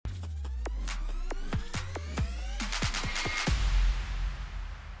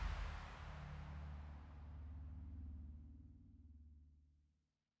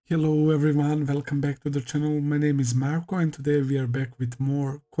Hello everyone, welcome back to the channel. My name is Marko and today we are back with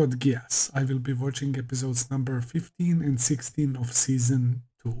more Code Geass. I will be watching episodes number 15 and 16 of season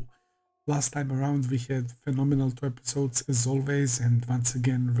 2. Last time around we had phenomenal 2 episodes as always, and once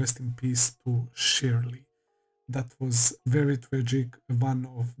again rest in peace to Shirley. That was very tragic, one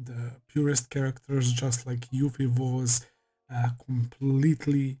of the purest characters, just like Yuffie was,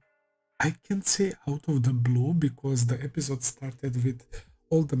 completely, I can't say out of the blue, because the episode started with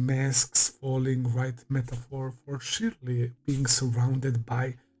all the masks falling, right? Metaphor for Shirley being surrounded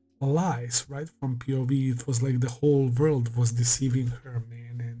by lies, right? From POV, it was like the whole world was deceiving her,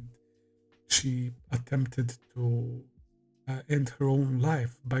 man, and she attempted to end her own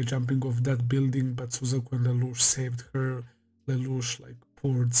life by jumping off that building, but Suzaku and Lelouch saved her. Lelouch like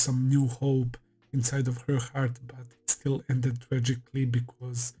poured some new hope inside of her heart, but it still ended tragically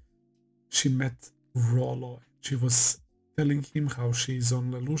because she met Rollo. She was telling him how she is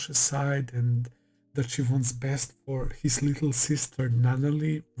on Lelouch's side and that she wants best for his little sister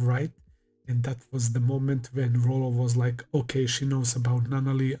Nunnally, right? And that was the moment when Rollo was like, okay, she knows about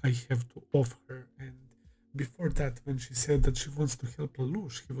Nunnally, I have to off her. And before that, when she said that she wants to help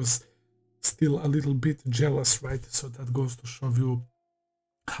Lelouch, he was still a little bit jealous, right? So that goes to show you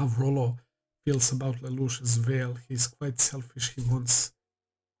how Rollo feels about Lelouch as well. He's quite selfish. He wants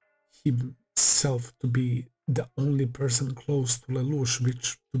himself to be the only person close to Lelouch,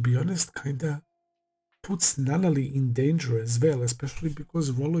 which, to be honest, kinda puts Nunnally in danger as well, especially because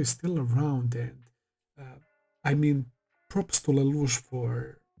Rollo is still around. And I mean, props to Lelouch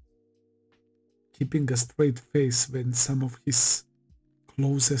for keeping a straight face when some of his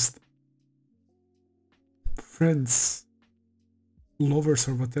closest friends, lovers,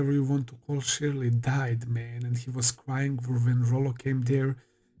 or whatever you want to call Shirley, died, man. And he was crying when Rollo came there.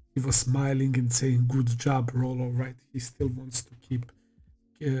 He was smiling and saying, good job, Rollo, right? He still wants to keep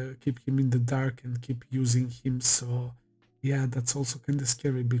him in the dark and keep using him. So yeah, that's also kind of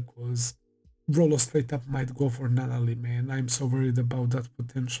scary because Rollo straight up might go for Nunnally, man. I'm so worried about that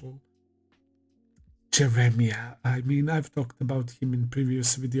potential. Jeremiah, I mean, I've talked about him in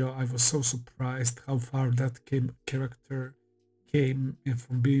previous video. I was so surprised how far that character came, and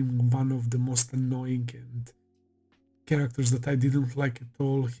from being one of the most annoying and characters that I didn't like at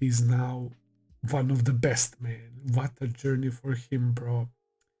all, he's now one of the best, man. What a journey for him, bro.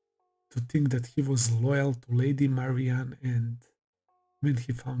 To think that he was loyal to Lady Marianne, and when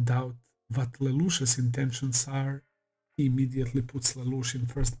he found out what Lelouch's intentions are, he immediately puts Lelouch in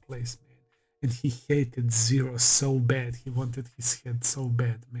first place, man. And he hated Zero so bad. He wanted his head so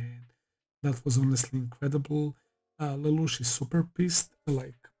bad, man. That was honestly incredible. Lelouch is super pissed,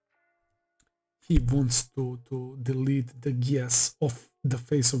 like, he wants to delete the Geass off the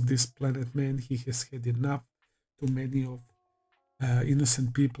face of this planet, man. He has had enough. Too many of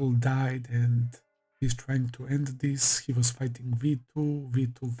innocent people died, and he's trying to end this. He was fighting V2.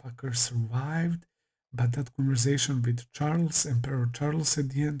 V2 fucker survived, but that conversation with Charles, Emperor Charles, at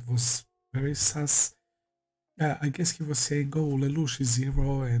the end was very sus. I guess he was saying, oh, Lelouch is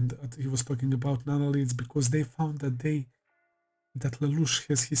Zero, and he was talking about Nunnally. It's because they found that Lelouch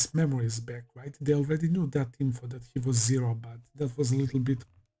has his memories back, right? They already knew that info, that he was Zero, but that was a little bit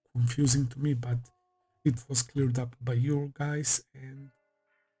confusing to me, but it was cleared up by you guys. And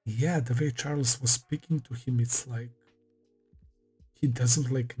yeah, the way Charles was speaking to him, it's like he doesn't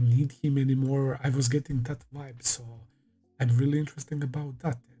like need him anymore. I was getting that vibe, so I'm really interested about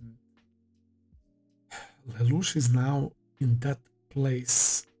that. And Lelouch is now in that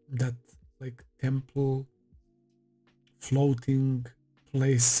place, that like temple floating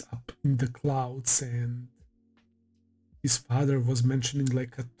place up in the clouds, and his father was mentioning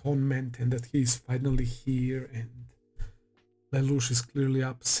like atonement and that he is finally here, and Lelouch is clearly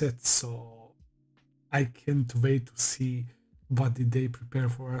upset, so I can't wait to see what did they prepare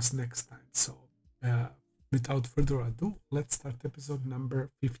for us next time. So without further ado, let's start episode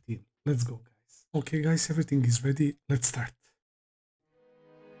number 15. Let's go, guys. Okay guys, everything is ready, let's start.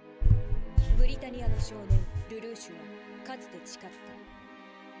 ブリタニアの少年ルルーシュはかつて誓っ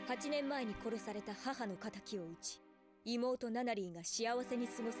た8年前に殺された母の仇を討ち、妹ナナリーが幸せに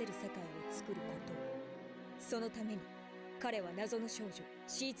過ごせる世界を作ることを。そのために彼は謎の少女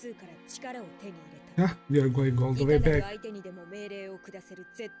C.C'S から力を手に入れた。We are going all the way back. いかなる相手にでも命令を下せる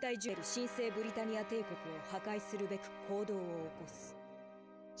絶対ジュエル神聖ブリタニア帝国を破壊するべく行動を起こす。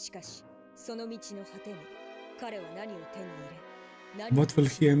しかしその道の果てに彼は何を手に入れ、 What will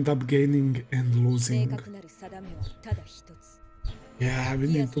he end up gaining and losing? Yeah, we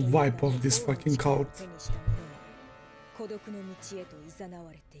need to wipe off this fucking cult.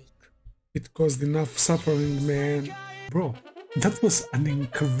 It caused enough suffering, man. Bro, That was an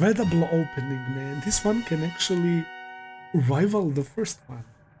incredible opening, man. This one can actually rival the first one.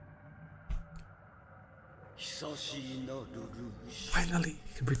 Finally,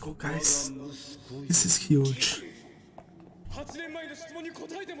 here we go, guys. This is huge.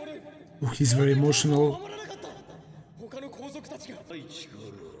 Oh, he's very emotional.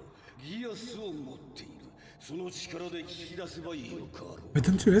 Why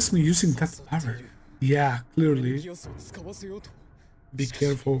don't you ask me using that power? Yeah, clearly. Be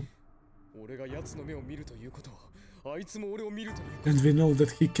careful. And we know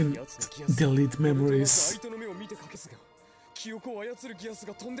that he can delete memories.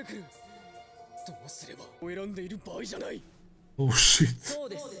 Oh shit.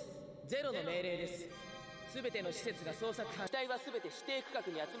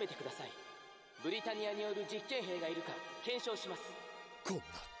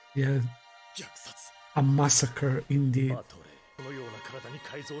 Yeah, a massacre indeed.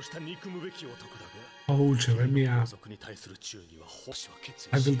 Oh, Jeremiah,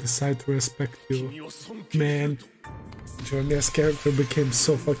 I will decide to respect you. Man, Jeremiah's character became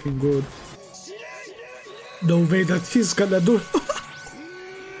so fucking good. No way that he's gonna do.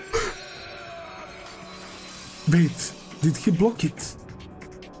 Wait, did he block it?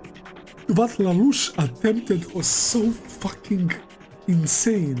 What Lelouch attempted was so fucking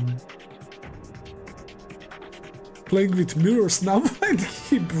insane. Playing with mirrors now, and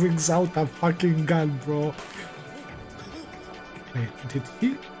he brings out a fucking gun, bro. Wait, did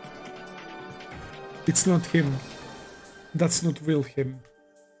he? It's not him. That's not real him.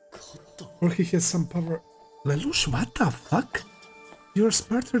 Or he has some power. Lelouch, what the fuck? You're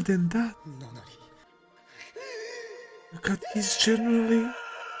smarter than that. Look at he genuinely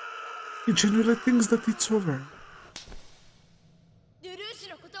thinks that it's over.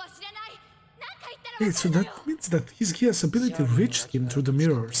 Wait, so that means that his Geass ability reached him through the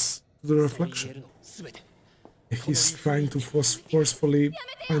mirrors, through the reflection. He's trying to forcefully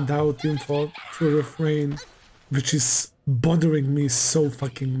find out info through a refrain, which is bothering me so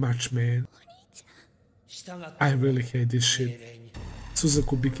fucking much, man. I really hate this shit.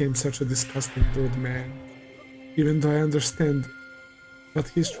 Suzaku became such a disgusting dude, man. Even though I understand what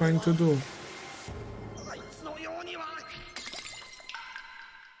he's trying to do.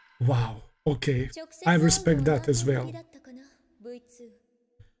 Wow, okay, I respect that as well.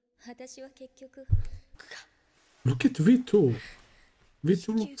 Look at V2.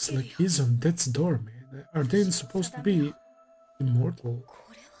 V2 looks like he's on death's door, man. Are they supposed to be immortal?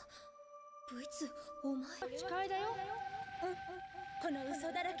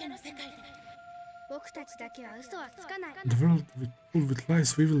 The world full with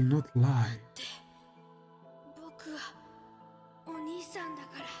lies, we will not lie.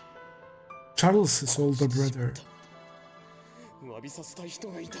 Charles' older brother.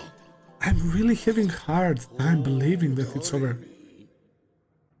 I'm really having a hard time believing that it's over.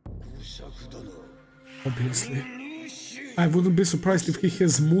 Obviously. I wouldn't be surprised if he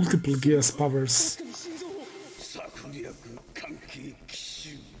has multiple Geass powers.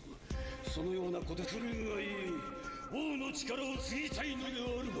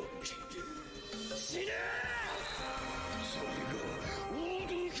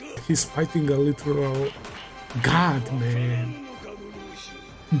 He's fighting a literal god, man.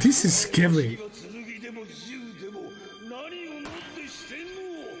 This is scary.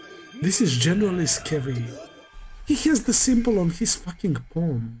 This is genuinely scary. He has the symbol on his fucking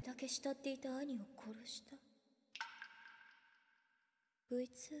palm.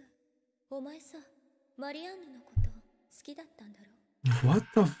 What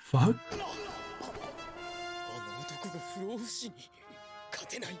the fuck?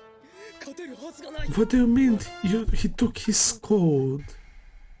 What do you mean he took his code?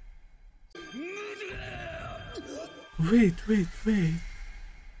 Wait.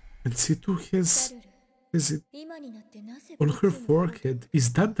 And C2 has it on her forehead.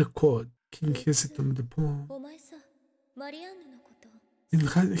 Is that the code? King has it on the palm.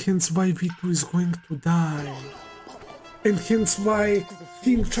 And hence why V2 is going to die. And hence why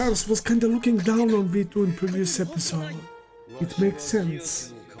King Charles was kinda looking down on V2 in previous episode. It makes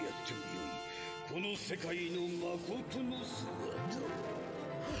sense.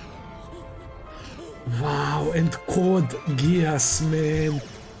 Wow, and Code Geass, man.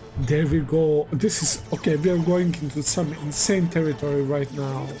 There we go. This is okay. We are going into some insane territory right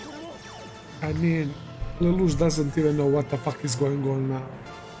now. I mean, Lelouch doesn't even know what the fuck is going on now.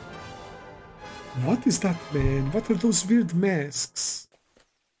 What is that, man? What are those weird masks?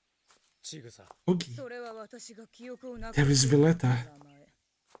 Okay. There is Villetta.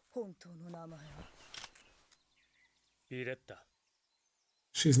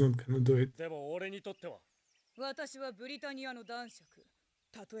 She's not gonna do it. でも俺にとっては私はブリタニアの男爵。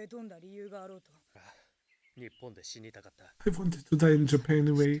たとえどんな理由があろうと。日本で死にたかった。 I wanted to die in Japan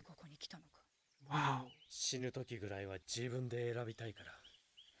anyway. ここに来たのか。 Wow. 死ぬ時ぐらいは自分で選びたいから。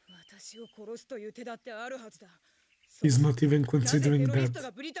私を殺すという手だってあるはずだ。 He's not even considering that.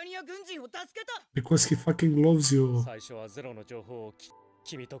 Because he fucking loves you. 最初はゼロの情報を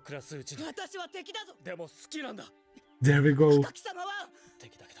君と暮らすうちに。私は敵だぞ。でも好きなんだ。 There we go. 貴様は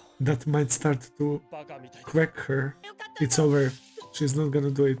That might start to crack her. It's over. She's not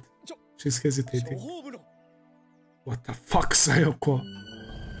gonna do it. She's hesitating. What the fuck, Sayoko?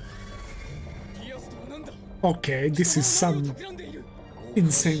 Okay, this is some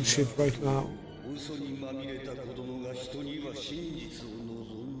insane shit right now.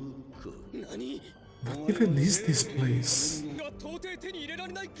 What even is this place?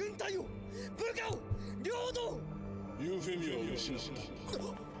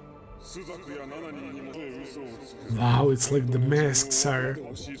 Wow, it's like the masks are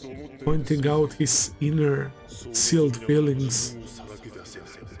pointing out his inner sealed feelings.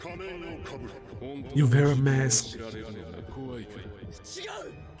 You wear a mask.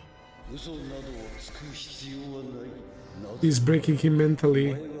 He's breaking him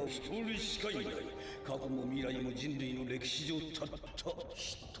mentally.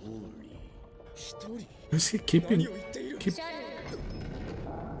 Is he keep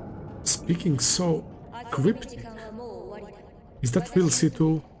speaking so cryptic? Is that real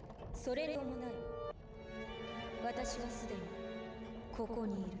C2?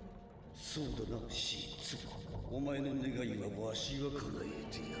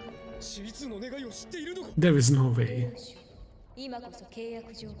 There is no way.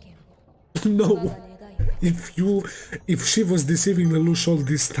 No. If she was deceiving Lelouch all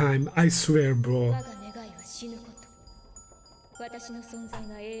this time, I swear, bro.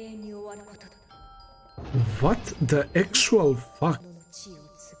 What the actual fuck?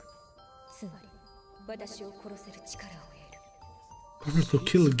 Power to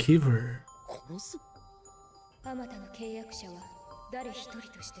kill a giver.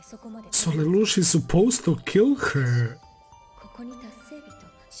 So Lelouch is supposed to kill her.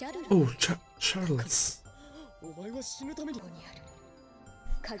 Oh, Charles.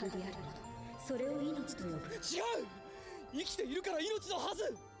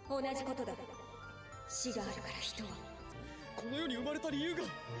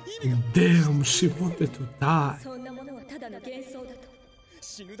 Damn, she wanted to die.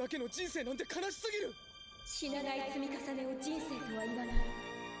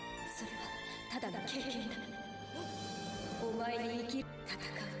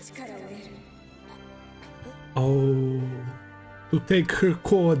 Oh, to take her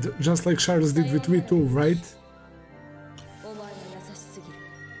code, just like Charles did with me too, right?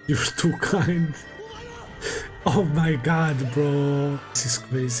 You're too kind. Oh my god, bro. This is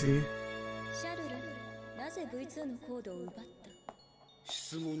crazy.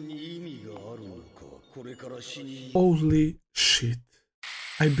 Holy shit.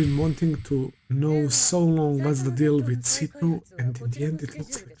 I've been wanting to know so long what's the deal with C2, and in the end it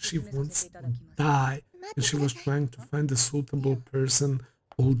looks like she wants to die, and she was trying to find a suitable person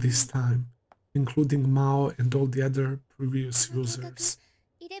all this time, including Mao and all the other previous users.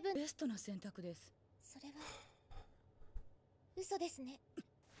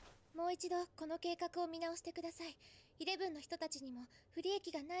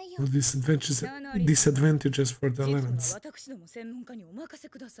 All disadvantages for the 11s.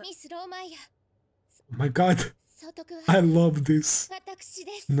 Oh my god, I love this.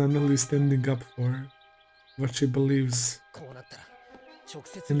 Nanali standing up for what she believes.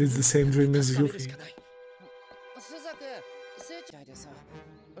 And it's the same dream as Yuffie.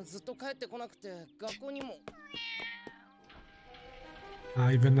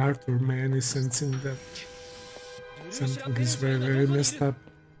 Even Arthur, man, is sensing that something is very, very messed up.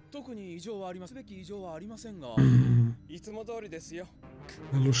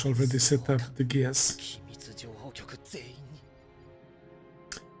 Lelouch already set up the Geass.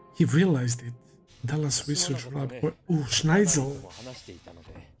 He realized it. Dallas Research Lab. Oh, Schneisel.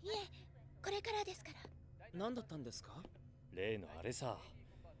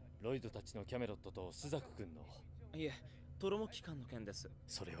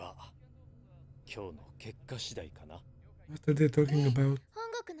 What are they talking about?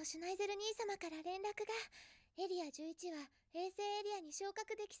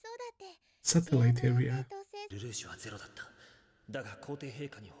 Satellite area. だが皇帝陛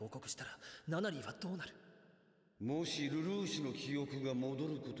下に報告したらナナリーはどうなる？もしルルーシュの記憶が戻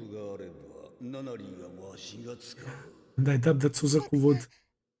ることがあればナナリーはわしが使う。And I doubt that Suzaku would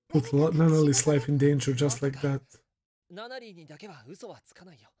put Nanali's life in danger just like that. ナナリーにだけは嘘はつか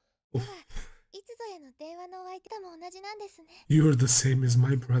ないよ。 Oof. いつぞやの電話のお相手も同じなんですね。 You're the same as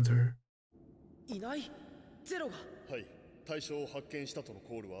my brother. いないゼロが。はい、対象を発見したとの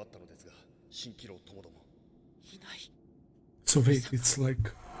コールはあったのですが、蜃気楼ともどもいない。 So wait, it's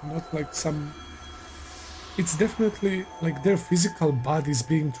like not like some. It's definitely like their physical bodies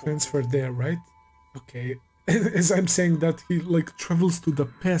being transferred there, right? Okay. As I'm saying that, he like travels to the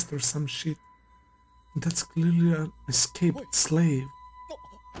past or some shit. That's clearly an escaped slave.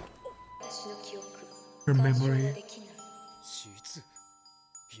 Her memory. シーツ。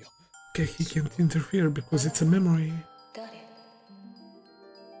いや。 Okay, he can't interfere because it's a memory.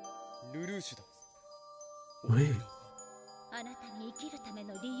 ルルーシュだ。 Wait. あなたに生きるため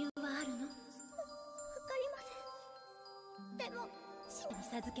の理由はあるの？わかりません。でも、死に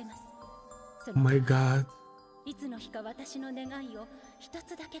授けます。 Oh my god. いつの日か私の願いを一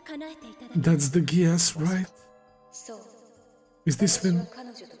つだけ叶えていただき。 That's the Geass, right? Is this when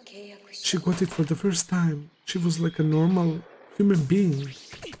she got it for the first time? She was like a normal human being.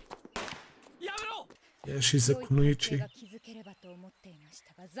 Yeah, she's a Kunoichi.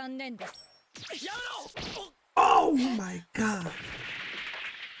 Oh my god!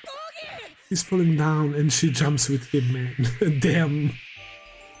 He's falling down and she jumps with him, man. Damn.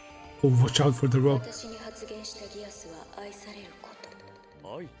 Oh, watch out for the rope.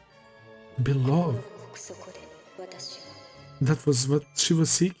 Beloved. That was what she was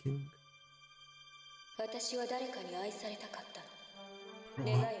seeking.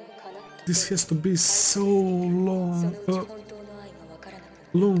 This has to be so long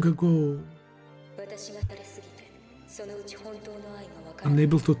ago.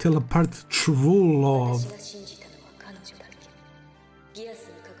 Unable to tell apart true love.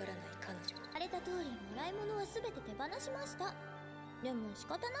 あれた通りもらい物は全て手放しました。でも仕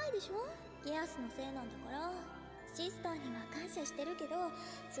方ないでしょ。ギアスのせいなんだから。シスターには感謝してるけど、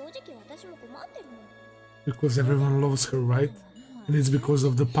正直私も困ってるの。 Because everyone loves her, right? And it's because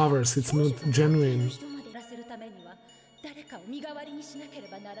of the powers, it's not genuine.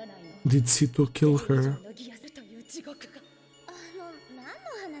 Did C.C kill her?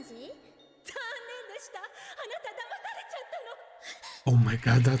 Oh my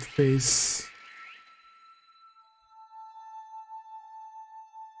god, that face.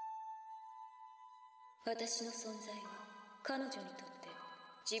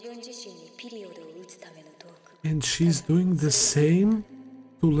 And she's doing the same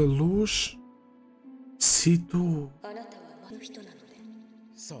to Lelouch? C.C.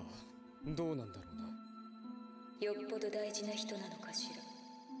 さあ、どうなんだろうな。よっぽど大事な人なのかし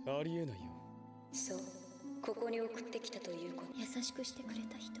ら。ありえないよ。そう、ここに送ってきたということ。優しくしてくれ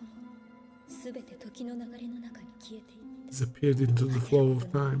た人も、すべて時の流れの中に消えていった。Disappeared into the flow of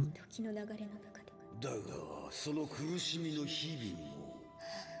time. 時の流れの中で。だが、その苦しみの日々も。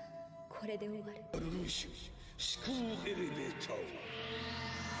これで終わる。ルルーシュ、思考エレベーター。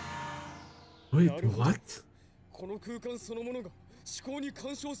Wait, what? この空間そのものが思考に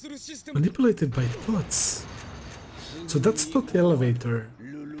干渉するシステム。 Manipulated by thoughts. So that's thought elevator.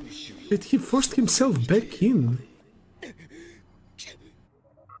 Wait, he forced himself back in.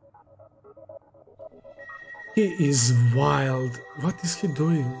 He is wild. What is he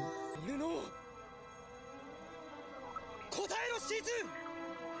doing? 俺の答えろシーズン。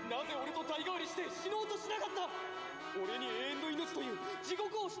なぜ俺と代替わりして死のうとしなかった。俺に永遠の命という地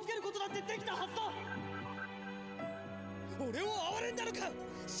獄を押し付けることだってできたはずだ。俺を哀れんだのか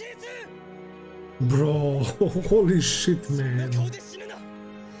シーズン。 Bro, holy shit, man. 顔で死ぬな。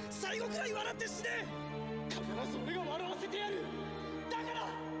最後くらい笑って死ね。必ず俺が笑わせてやる。だから。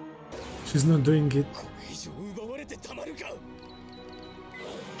 She's not doing it. これ以上奪われてたまるか。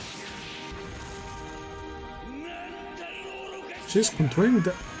 She's controlling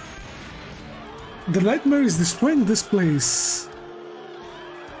the nightmare is destroying this place.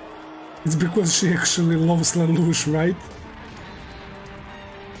 It's because she actually loves Lelouch, right?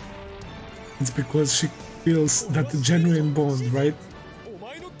 It's because she feels that genuine bond, right?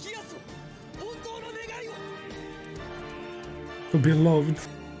 To be loved.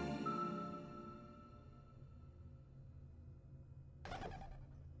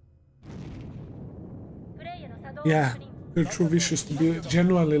 Yeah, her true wish is to be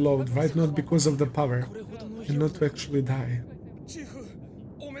genuinely loved, right? Not because of the power, and not to actually die.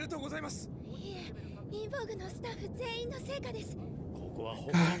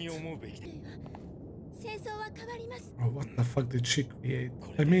 Oh, what the fuck did she create?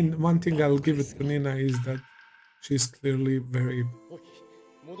 I mean, one thing I'll give it to Nina is that she's clearly very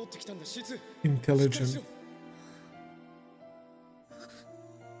intelligent.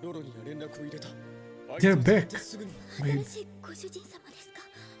 They're back. Wait. 新しいご主人様ですか？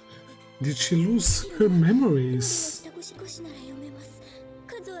 Did she lose her memories? 下ごしごしなら読めます。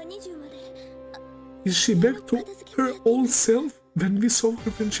数は20まで。 Is she back to her old self when we saw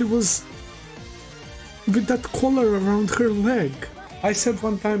her when she was with that collar around her leg? I said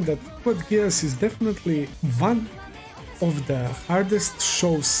one time that Code and Geass is definitely one of the hardest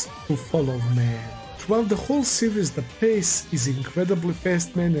shows to follow, man. Throughout the whole series, the pace is incredibly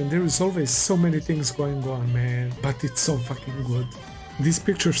fast, man, and there is always so many things going on, man. But it's so fucking good. These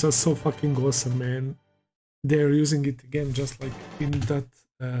pictures are so fucking awesome, man. They're using it again, just like in that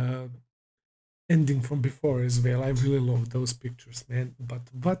ending from before as well. I really love those pictures, man. But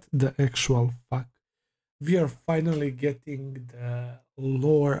what the actual fuck? We are finally getting the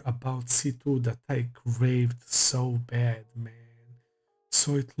lore about C2 that I craved so bad, man.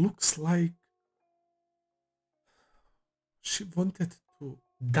 So it looks like she wanted to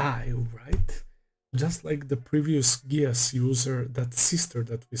die, right? Just like the previous Geass user, that sister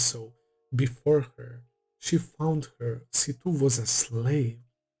that we saw before her. She found her. C2 was a slave.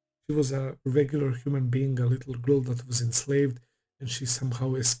 She was a regular human being, a little girl that was enslaved, and she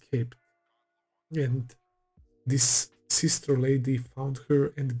somehow escaped. And this sister lady found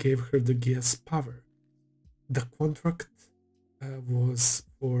her and gave her the Geass power. The contract was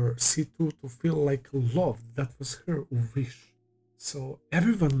for C2 to feel like loved. That was her wish. So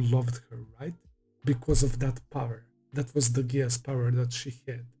everyone loved her, right? Because of that power. That was the Geass power that she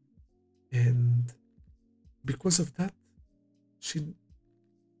had. And because of that, she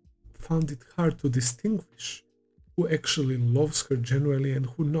found it hard to distinguish who actually loves her genuinely and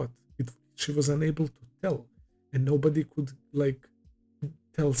who not. She was unable to tell. And nobody could like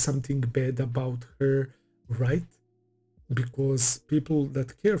tell something bad about her, right? Because people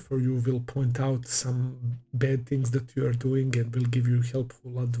that care for you will point out some bad things that you are doing and will give you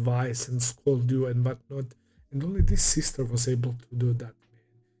helpful advice and scold you and whatnot. And only this sister was able to do that, man.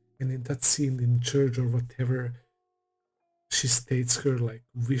 And in that scene in church or whatever, she states her like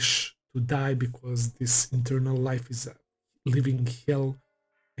wish to die because this internal life is a living hell,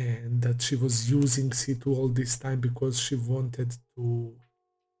 and that she was using C2 all this time because she wanted to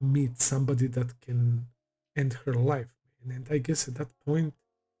meet somebody that can end her life. And I guess at that point,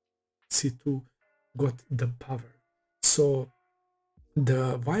 C2 got the power. So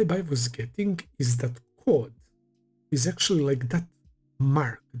the vibe I was getting is that code is actually like that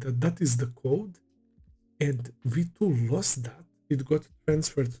mark, that is the code, and V2 lost that. It got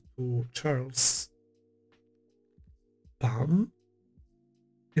transferred to Charles' palm,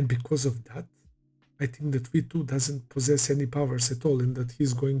 and because of that, I think that V2 doesn't possess any powers at all and that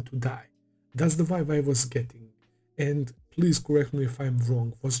he's going to die. That's the vibe I was getting. And please correct me if I'm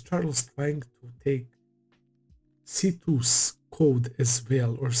wrong. Was Charles trying to take C2's code as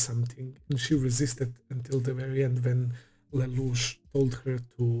well or something? And she resisted until the very end when Lelouch told her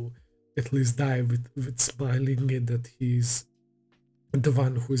to at least die with smiling, and that he's the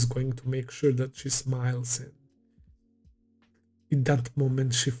one who is going to make sure that she smiles. And in that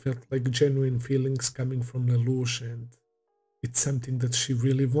moment she felt like genuine feelings coming from Lelouch, and it's something that she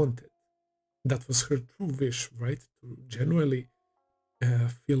really wanted. That was her true wish, right? To genuinely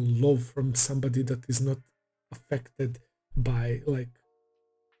feel love from somebody that is not affected by like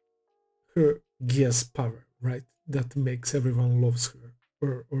her Geass power, right? That makes everyone loves her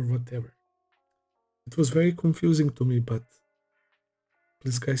or whatever. It was very confusing to me, but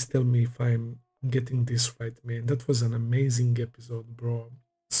please guys tell me if I'm getting this right, man. That was an amazing episode, bro.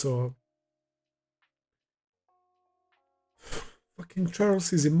 So fucking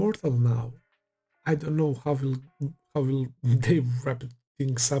Charles is immortal now. I don't know how will they wrap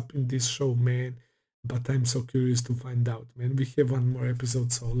things up in this show, man. But I'm so curious to find out, man. We have one more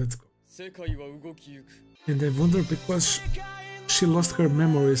episode, so let's go. And I wonder, because she lost her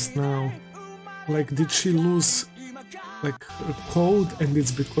memories now, like did she lose like her code, and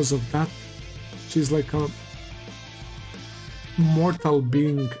it's because of that she's like a mortal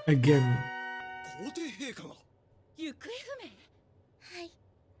being again.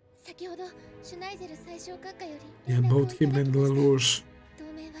 Yeah, both him and Lelouch.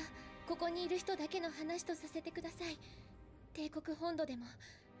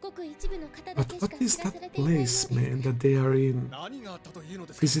 But what is that place, man, that they are in?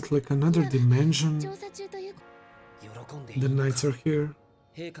 Is it like another dimension? The knights are here.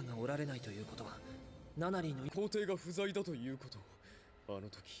 He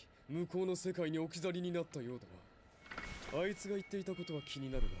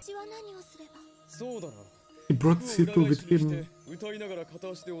brought C2 with him.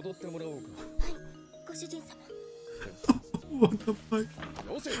 What the fuck?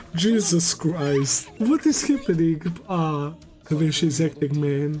 Jesus Christ. What is happening? The way she's acting,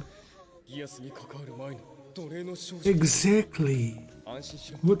 man. ギアスに関わる前の奴隷の少女 Exactly. 安心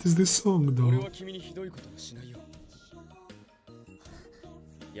しろ What is this song 俺 though? は君にひどいことはしないよ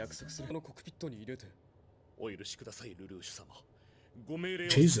約束するこのコックピットに入れてお許しくださいルルーシュ様ご命令を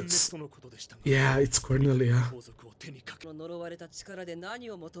Jesus. とのことでしたが Yeah, it's Cornelia. 皇族を手にかけ呪われた力で何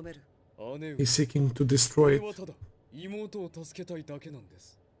を求める姉上 He's seeking to destroy 俺 it, はただ妹を助けたいだけなんで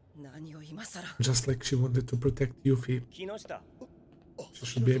す 何を今さら just like she wanted to protect Yuffie. 木下 She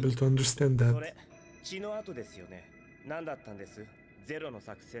should be able to understand そ that. れ血の後ですよね何だったんですゼロの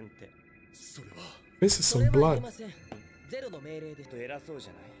作戦ってそれは This is そ some れは言え blood. ませんゼロの命令で偉そうじ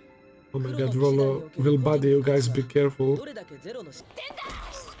ゃない Oh my god, Rollo will body you guys, be careful. どれだけゼロの知って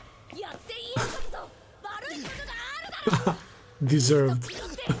んだやっていいことと悪いことがある Deserved.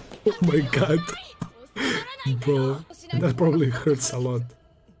 Oh my god. Bro, that probably hurts a lot.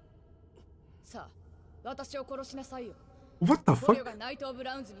 さあ私を殺しなさいよ What the 捕虜 fuck? がナイト・オブ・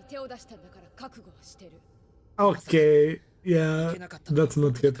ラウンズに手を出したんだから覚悟はしてる Okay, yeah, that's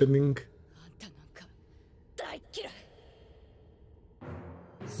not happening. あんたなんか大嫌い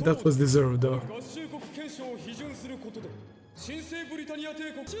That was deserved though. 合衆国憲章を批准することで新生ブリタニア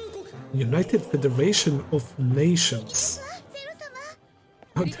帝国中国 United Federation of Nations. ゼロ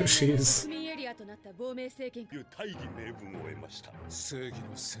様 Oh, there she is. 国民エリアとなった亡命政権いう大義名分を得ました正義の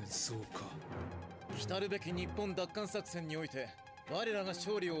戦争か来るべき日本奪還作戦において我らが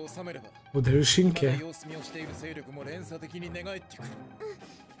勝利を収めれば Oh, there is まだ Shinke. 様子見をしている勢力も連鎖的に寝返ってくる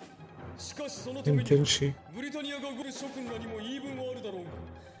しかしそのため And に Tenchi. ブリタニアが動く諸君らにも言い分はあるだろうが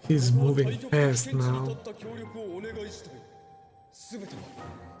He's ここは moving 対極的見 fast 地に立 now. った協力をお願いしたい全ては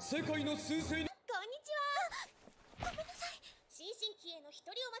世界の趨勢にこんにちはごめんなさい新進気鋭の一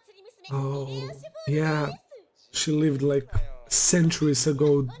人お祭り娘 Oh, yeah. She lived like centuries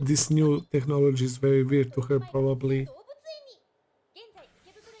ago. This new technology is very weird to her, probably. 動物園に現在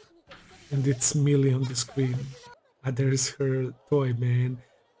池袋駅にて And it's Millie on the screen. Ah, there's her toy, man.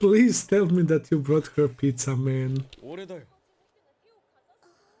 Please tell me that you brought her pizza, man. 俺だよ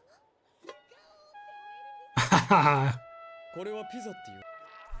Haha. これはピザっていう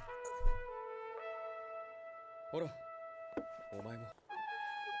ほらお前も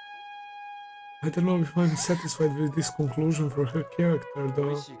I don't know if I'm satisfied with this conclusion for her character, 美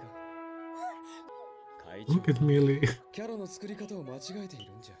though. 味しいか会長 Look at Millie. キャラの作り方を間違えてい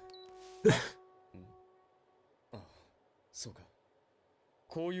るんじゃうんあそうか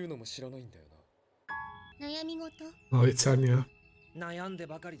こういうのも知らないんだよな悩み事 Oh, it's Anya. 悩んで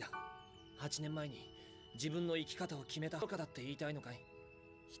ばかりだ8年前に自分の生き方を決めたとかだって言いたいのかい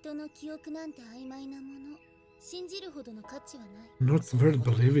人の記憶なんて曖昧なもの信じるほどの価値はない Not worth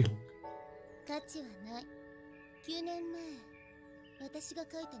believing. 価値はない9年前私が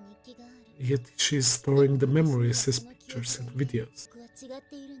書いた日記がある Yet she's storing the memories as pictures and videos. 僕は違っ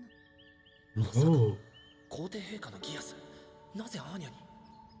ているの Whoa. 皇帝陛下のギアスなぜアーニャに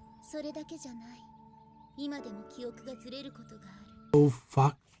それだけじゃない今でも記憶がずれることがある Oh,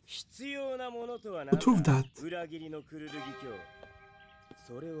 fuck. 必要なものとは Who took that? 裏切りのクルルギ教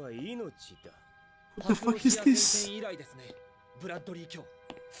それは命だ What the fuck is 戦 this? 以来ですねブラッドリー教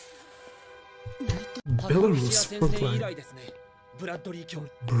Belarus 以 frontline. 来ですねブラッドリー教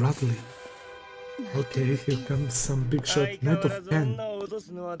Bradley. Okay, here comes some big shot. 相変 Knight わ of らず Pen. 女を落と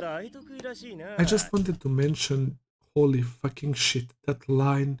すのは大得意らしいな I just wanted to mention, holy fucking shit, that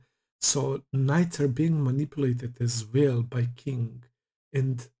line. So knights are being manipulated as well by King,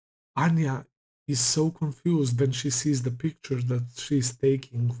 and Anya is so confused when she sees the pictures that she's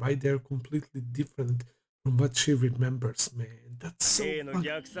taking. Why they're completely different from what she remembers, man. That's so 例の fun.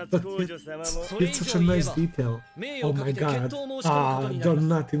 虐殺 But 公 yet, 女様も it's such a nice detail. 名 Oh 誉をか my けて決 god. 闘を申し込むことにな Do り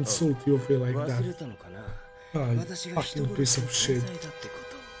ます not insult Yuffie like 忘 that. れたのかな Ah, 私が人 fucking 殺 piece し of の shit. 天才だってこ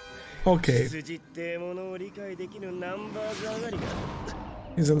と Okay, 筋ってものを理解できぬナンバーズ上がりが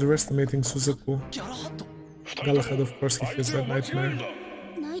he's underestimating Suzaku. ギャラハット Galahad, of course, he has that nightmare.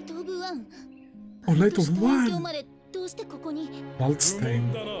 ナイト・オブ・ワン Oh, Night of 東京 One! までどうしてここに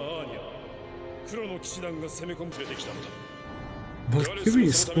Waldstein. だなアーニャ黒の騎士団が攻め込む出てきたのだ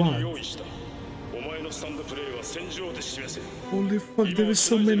Valkyrie そのために Squad. 用意したお前のスタンドプレーは戦場で示せ Holy fuck, 今 there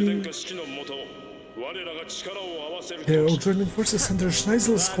is so スナイゼル many. 殿下指揮のもと我らが力を合わせる They're all joining forces under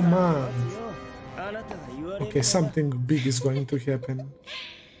Schneisel's command. あなたが言われ Okay, something big is going to happen.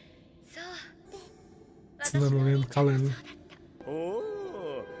 It's Nanori and Cullen. お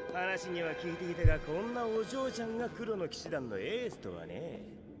お話には聞いていたがこんなお嬢ちゃんが黒の騎士団のエースとはね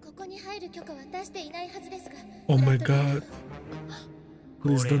ここに入る許可は出していないはずですが Oh my god.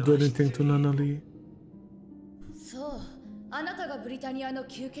 Please don't do anything to Nanori. そうリタニアの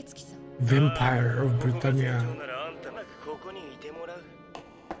吸血鬼さ。Vampire of Britannia. ここにいてもらう。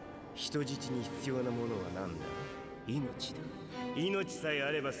人質に必要なものは何だ？命だ。命さえ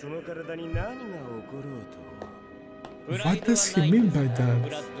あればその体に何が起ころうと。 What does he mean by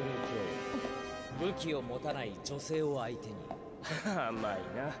that? 武器を持たない女性を相手に。甘い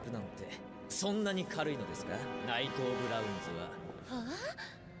な。なんてそんなに軽いのですか？ナイト・オブ・ラウンズは。は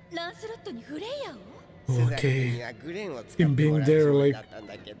あ？ランスロットにフレイヤを？Okay. Him being there, like,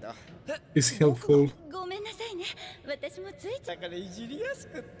 is helpful. ごめんなさいね。私もついだからいじりやす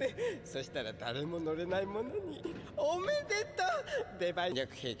くって。そしたら誰も乗れないものにおめでとう。デバイン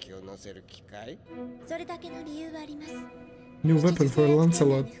兵器を乗せる機械。それだけの理由はあります。 New weapon for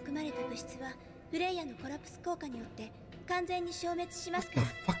Lancelot. 含まれた物質はフレイヤのコラプス効果によって完全に消滅しますから。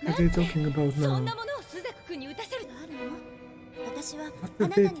 What are they talking about そ now? んなものをスザク君に打たせるのあるの？ What are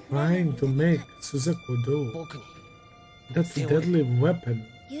they trying to make Suzaku do? That's a deadly weapon.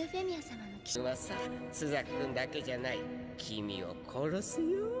 ユーフェミア様の騎士はさ、スザ君だけじゃない。君を殺す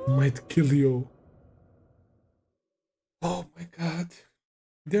よ。 Might kill you. Oh my god.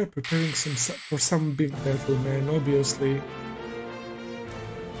 They're preparing for some big battle, man, obviously.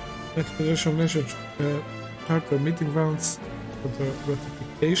 That Federation measure charter meeting rounds for the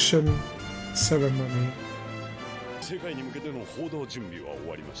ratification ceremony.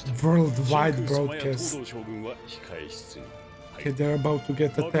 Worldwide broadcast. Okay, they're about to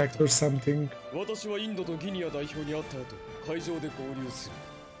get attacked or something.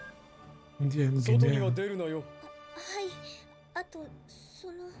 India and Guinea. はい、あとそ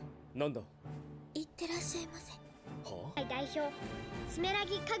のなんだ？言ってらっしゃいませ。は代表スメラ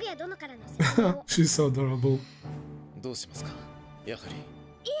ギかぐや殿からの説明を。 She's so adorable. どうしますか？やはり。い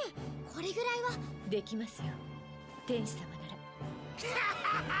え、これぐらいはできますよ。天使様なら。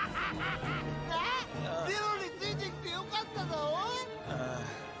ゼロについてきてよかったぞ。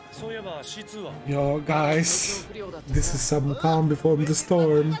そういえば C2 は。 Yo, guys, this is some calm before the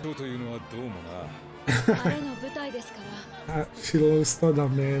storm. というのはどうもな。あれの舞台ですから。She lost Oda,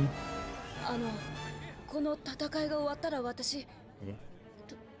 man. この戦いが終わったら私、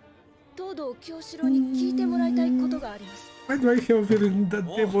東堂京志郎に聞いてもらいたいことがあります。Why do I have a feeling that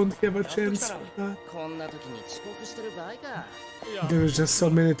they won't have a chance for that? こんな時に遅刻してる場合か。 There are just so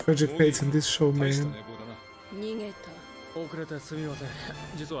many tragic fates in this show, man. 逃げた。遅れてすみません。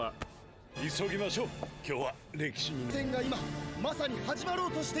実は急ぎましょう。今日は歴史に戦が今まさに始まろ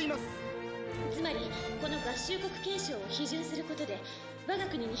うとしています。つまりこの合衆国憲章を批准することで我が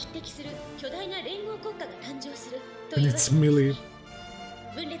国に匹敵する巨大な連合国家が誕生するというわけです。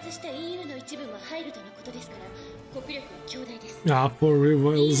分裂した EU の一部も入るとのことですから国力は強大です。Ah, poor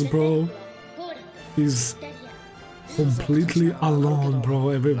Rivals, bro. He's completely alone, bro.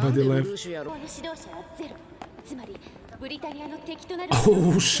 Everybody left.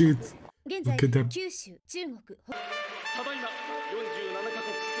 Oh shit. Look at them. 九州、中国。ただいま47カ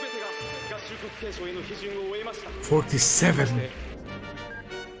国すべてが合衆国憲章への批准を終えました。47.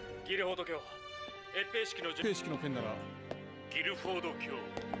 ギルフォード教、閲兵式の準備式の件ならギルフォード教。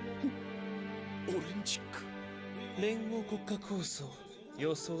オレンジ区連合国家構想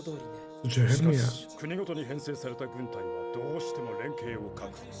予想通りね。国ごとに編成された軍隊はどうしても連携を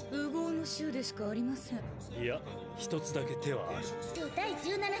確保。烏合の衆でしかありません。いや、一つだけ手はある。第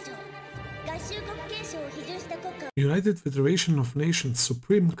17条合衆国憲章を批准した国家 United Federation of Nations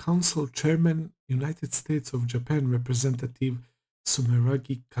Supreme Council Chairman United States of Japan Representative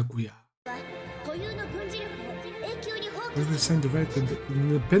Sumeragi Kaguya. 固有の軍事力を永久に放棄 Represent the right and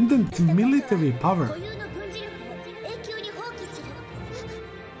independent military power. 固有の軍事力を永久に放棄する。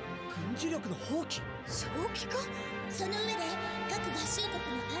軍事力の放棄？正気か？その上で各合衆国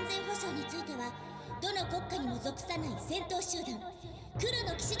の安全保障についてはどの国家にも属さない戦闘集団黒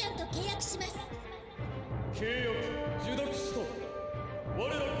の騎士団と契約します。契約受諾した。我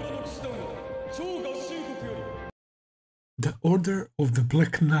ら黒の騎士団は超合衆国より The Order of the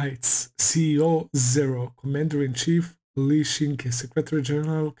Black Knights, CEO Zero, Commander-in-Chief Lee Shinke, Secretary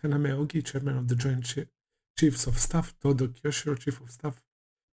General Kaname Ogi, Chairman of the Joint Chiefs of Staff Todo Kyoshiro, Chief of Staff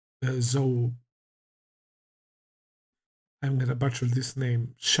Zou. I'm gonna butcher this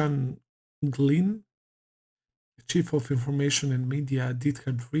name. Shan Glin, Chief of Information and Media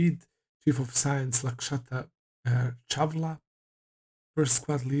Dithard Reed, Chief of Science Lakshata Chavla, First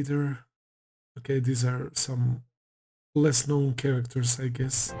Squad Leader. Okay, these are some less known characters, I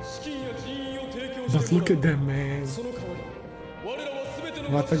guess. But look at them, man.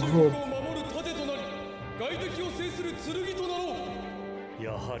 What a group.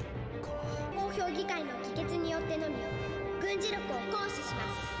 やはりか。公評議会の議決によってのみ軍事力を行使しま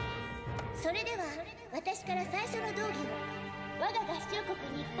す。それでは私から最初の動議を。我が合衆国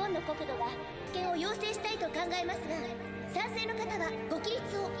日本の国土が主権を要請したいと考えますが、賛成の方はご起立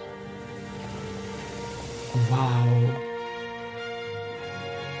を。Wow.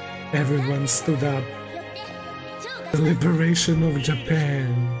 Everyone stood up. The liberation of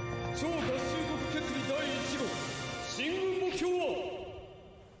Japan.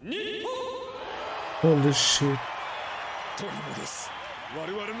 Holy shit.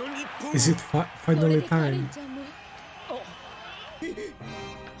 Is it finally time?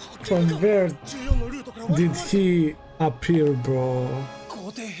 From where did he appear, bro?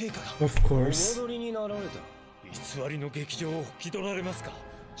 Of course.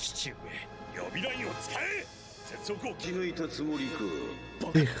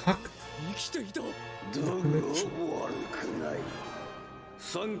 They hacked the connection.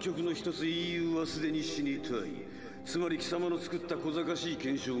 三極の一つ EU はすでに死にたい。つまり貴様の作った小賢しい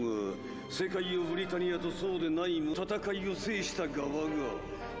検証が世界をブリタニアとそうでない戦いを制した側が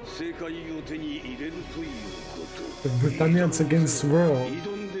世界を手に入れるということ。 The Britannians against the world.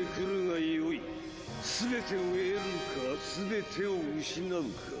 挑んでくるがよい。全てを得るか全てを失うか。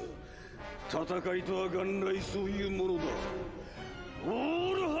戦いとは元来そういうものだ。オ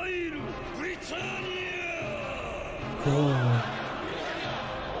ールハイルブリタニア。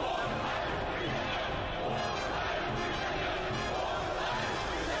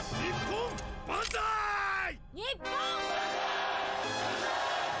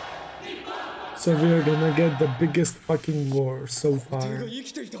 So we're gonna get the biggest fucking war so far.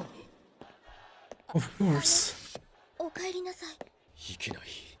 Of course. お帰りなさい。いけない。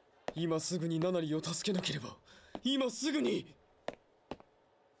今すぐにナナリを助けなければ。今すぐに。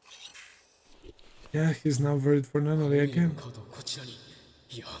 Yeah, he's now worried for Nanali again.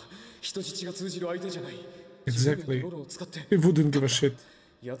 いや、人質が通じる相手じゃない。 Exactly. He wouldn't give a shit.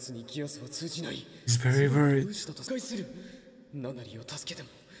 やつにギアスは通じない。 He's very worried. ナナリを助けても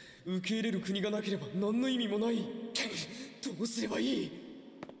受け入れる国がなければ何の意味もない。どうすればいい？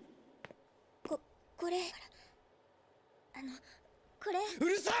これう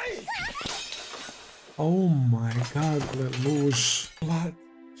るさい！ Oh my god, Lelouch. What?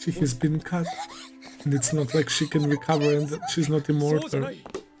 She has been cut. And it's not like she can recover and she's not immortal.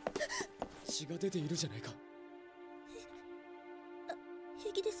 血が出ているじゃないか。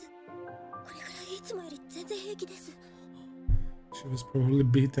平気です。これからいつもより全然平気です。 She was probably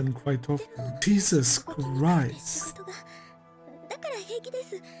beaten quite often. Jesus Christ.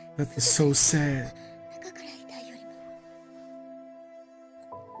 That is so sad.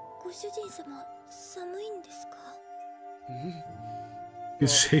 He's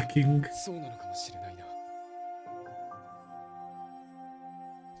shaking. そうなのかもしれないな。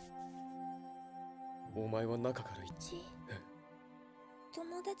お前は中から言って。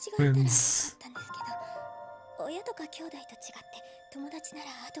友達がいたらよかったんですけど、親とか兄弟と違って友達な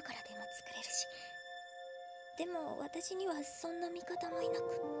ら後からでも作れるし。でも私にはそんな味方もいなくっ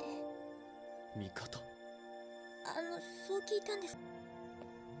て。味方？そう聞いたんです。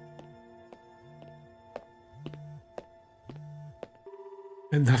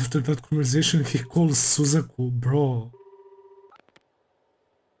 And after that conversation, he calls Suzaku, bro.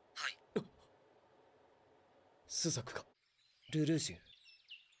 はい。スザクか。ルルーシュ。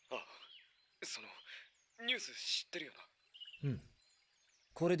あ、そのニュース知ってるよな。うん。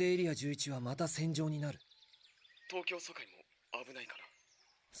これでエリア11はまた戦場になる。東京疎開も危ないから。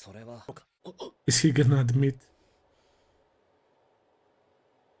それは。Is he gonna admit?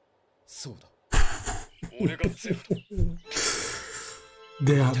 そうだ。俺が強い。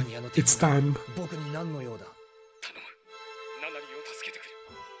Damn, it's time. 僕に何の用だ。頼む。ナナリーを助けてくれ。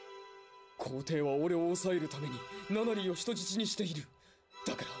皇帝は俺を抑えるためにナナリーを人質にしている。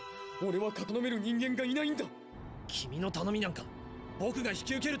だから俺は囲める人間がいないんだ。君の頼みなんか僕が引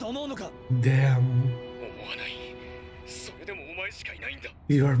き受けると思うのか。 Damn. 思わない。それでもお前しかいないんだ。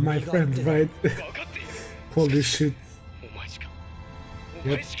 You are my friend, right? Holy shit. お前しか。お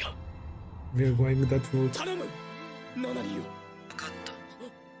前しか。We are going that route. 頼む。ナナリーを。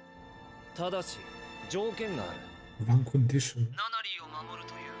 ただし条件がある。 One condition. ナナリーを守る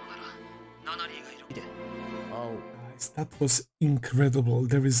というのならナナリーがいる。Guys, that was incredible.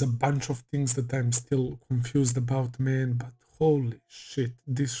 There is a bunch of things that I'm still confused about, man, but holy shit,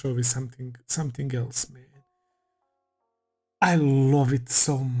 this show is something else, man. I love it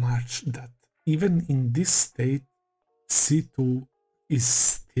so much that even in this state, C2 is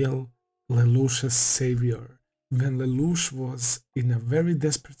still Lelouch's savior. When Lelouch was in a very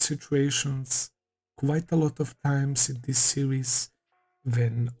desperate situations, quite a lot of times in this series,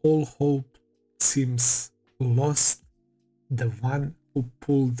 when all hope seems lost, the one who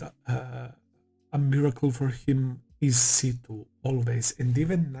pulled a miracle for him is C2 always, and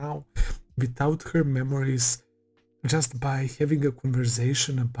even now, without her memories, just by having a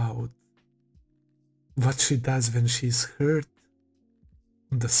conversation about what she does when she's hurt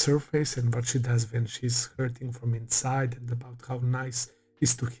on the surface and what she does when she's hurting from inside, and about how nice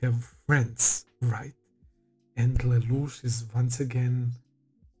is to have friends, right? And Lelouch is once again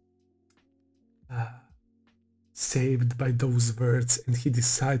saved by those words, and he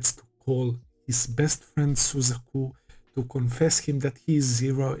decides to call his best friend Suzaku to confess him that he is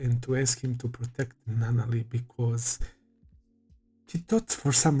Zero and to ask him to protect Nanali, because he thought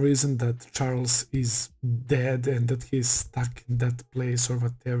for some reason that Charles is dead and that he's stuck in that place or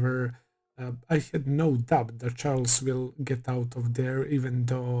whatever. I had no doubt that Charles will get out of there, even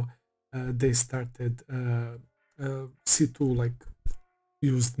though they started C2 like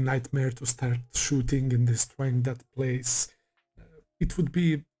used Nightmare to start shooting and destroying that place. It would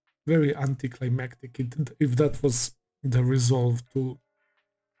be very anticlimactic if that was the resolve to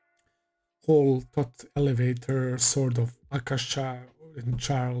whole thought elevator sort of Akasha and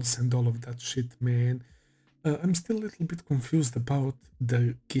Charles and all of that shit, man. I'm still a little bit confused about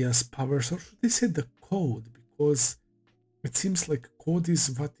the Geass powers, or should I say the code, because it seems like code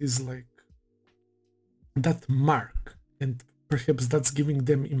is what is like that mark, and perhaps that's giving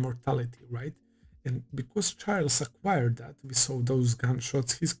them immortality, right? And because Charles acquired that, we saw those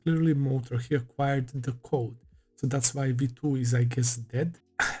gunshots, he's clearly Motor, he acquired the code. So that's why V2 is, I guess, dead.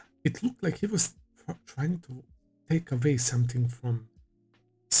 It looked like he was trying to take away something from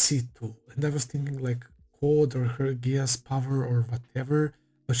C2. And I was thinking like code or her Geass power or whatever,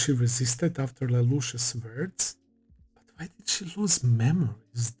 but she resisted after Lelouch's words. But why did she lose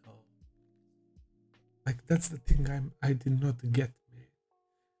memories though? Like, that's the thing I did not get, man.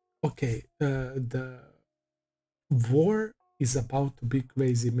 Okay, the war is about to be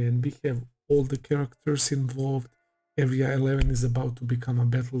crazy, man. We have all the characters involved. Area 11 is about to become a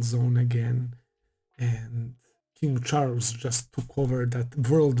battle zone again, and King Charles just took over that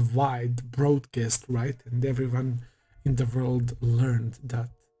worldwide broadcast, right? And everyone in the world learned that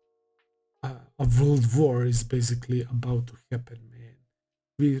a world war is basically about to happen, man.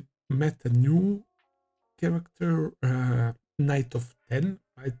 We met a new character, Knight of 10,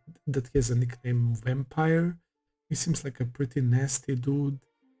 right? That has a nickname Vampire. He seems like a pretty nasty dude.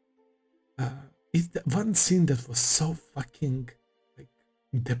 One scene that was so fucking like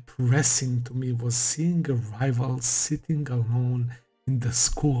depressing to me was seeing a rival sitting alone in the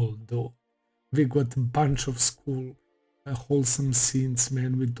school, though. We got a bunch of school wholesome scenes,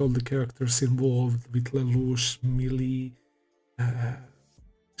 man, with all the characters involved, with Lelouch, Millie,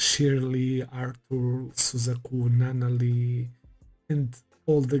 Shirley, Arthur, Suzaku, Nanali, and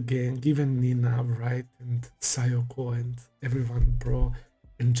all the gang, even Nina, right, and Sayoko and everyone, bro.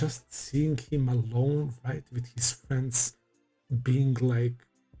 And just seeing him alone, right, with his friends, being like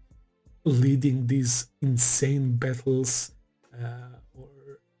leading these insane battles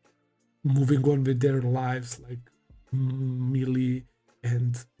or moving on with their lives, like Millie,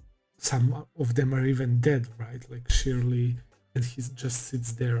 and some of them are even dead, right, like Shirley, and he just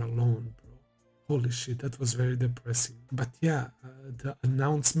sits there alone, bro. Holy shit, that was very depressing. But yeah, the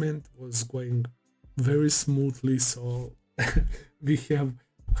announcement was going very smoothly, so we have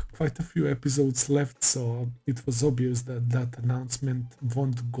quite a few episodes left, so it was obvious that that announcement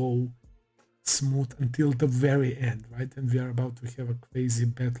won't go smooth until the very end, right? And we are about to have a crazy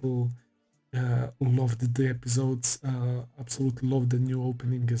battle. Loved the episodes, absolutely loved the new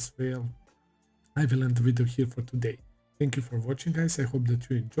opening as well. I will end the video here for today. Thank you for watching, guys. I hope that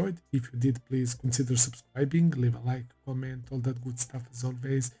you enjoyed. If you did, please consider subscribing, leave a like, comment, all that good stuff as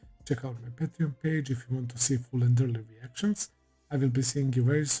always. Check out my Patreon page if you want to see full and early reactions. I will be seeing you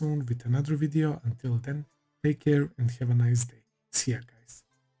very soon with another video. Until then, take care and have a nice day. See ya, guys.